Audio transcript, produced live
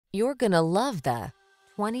You're gonna love the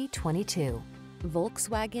 2022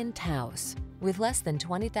 Volkswagen Taos. With less than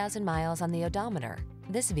 20,000 miles on the odometer,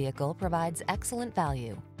 this vehicle provides excellent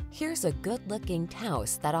value. Here's a good-looking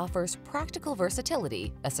Taos that offers practical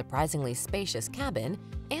versatility, a surprisingly spacious cabin,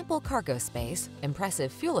 ample cargo space,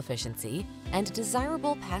 impressive fuel efficiency, and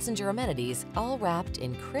desirable passenger amenities, all wrapped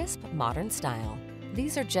in crisp, modern style.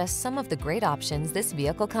 These are just some of the great options this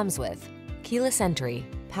vehicle comes with: keyless entry,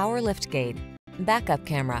 power liftgate, backup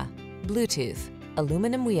camera, Bluetooth,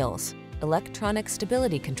 aluminum wheels, electronic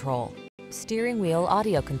stability control, steering wheel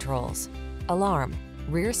audio controls, alarm,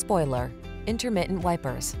 rear spoiler, intermittent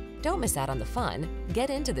wipers. Don't miss out on the fun. Get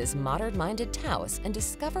into this modern-minded Taos and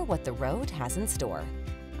discover what the road has in store.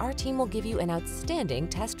 Our team will give you an outstanding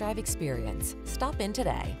test drive experience. Stop in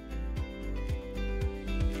today.